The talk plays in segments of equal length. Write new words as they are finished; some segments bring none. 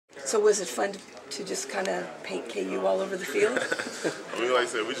So was it fun to just kind of paint KU all over the field? I mean, like I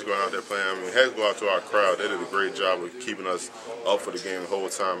said, we just going out there playing. I mean, had to go out to our crowd. They did a great job of keeping us up for the game the whole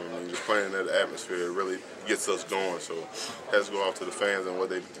time. I mean, just playing in that atmosphere really gets us going. So, had to go out to the fans and what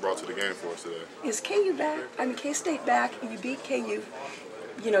they brought to the game for us today. Is KU back? I mean, K-State back. You beat KU.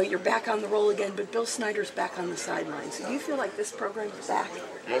 You know, you're back on the roll again, but Bill Snyder's back on the sidelines. So do you feel like this program is back?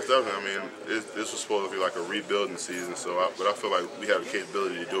 Most definitely. I mean, this was supposed to be like a rebuilding season, but I feel like we have the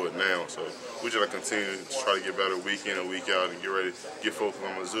capability to do it now. So we just got to continue to try to get better week in and week out and get ready to get focused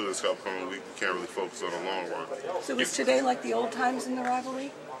on Mizzou this upcoming week. We can't really focus on the long run. So was today like the old times in the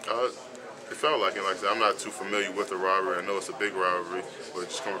rivalry? It felt like it. Like I said, I'm not too familiar with the rivalry. I know it's a big rivalry, but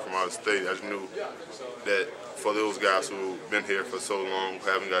just coming from out of state, I just knew that for those guys who've been here for so long, who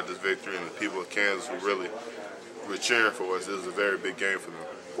haven't got this victory, and the people of Kansas who really were cheering for us, it was a very big game for them.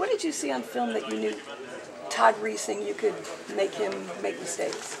 What did you see on film that you knew Todd Reesing, you could make him make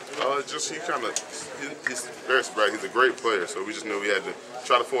mistakes? He's very spraggy. He's a great player, so we just knew we had to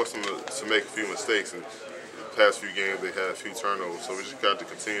try to force him to make a few mistakes. And the past few games, they had a few turnovers, so we just got to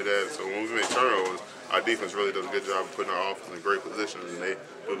continue that. So when we make turnovers, our defense really does a good job of putting our offense in great positions, and they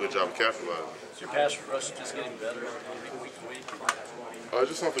do a good job of capitalizing. Is your pass rush just getting better week to week?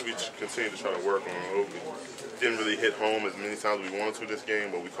 Just something we just continue to try to work on. We didn't really hit home as many times as we wanted to this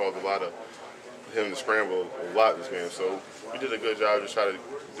game, but we caused a lot of him to scramble a lot this game. So we did a good job just trying to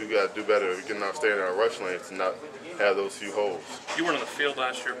do better, getting out, staying in our rush lanes to not have those few holes. You weren't on the field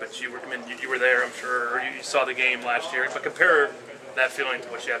last year, but you were there, I'm sure, or you saw the game last year. But compare that feeling to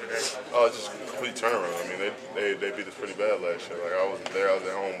what you have today. It's just a complete turnaround. I mean, they beat us pretty bad last year. Like, I wasn't there, I was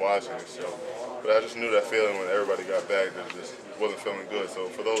at home watching it. So, but I just knew that feeling when everybody got back that it just wasn't feeling good. So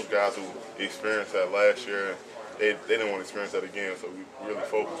for those guys who experienced that last year, they didn't want to experience that again. So we really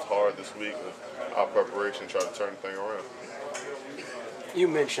focused hard this week with our preparation, try to turn the thing around. You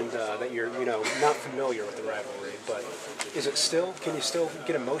mentioned that you're, not familiar with the rivalry, but is it still? Can you still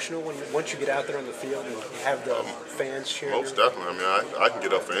get emotional once you get out there on the field and have the fans cheering? Most definitely. I mean, I can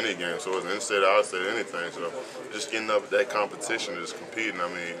get up for any game, so it's in-state, out-of-state, anything. So just getting up at that competition, just competing. I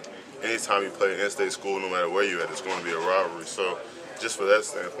mean, anytime you play an in-state school, no matter where you're at, it's going to be a rivalry. So just for that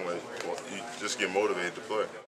standpoint, you just get motivated to play.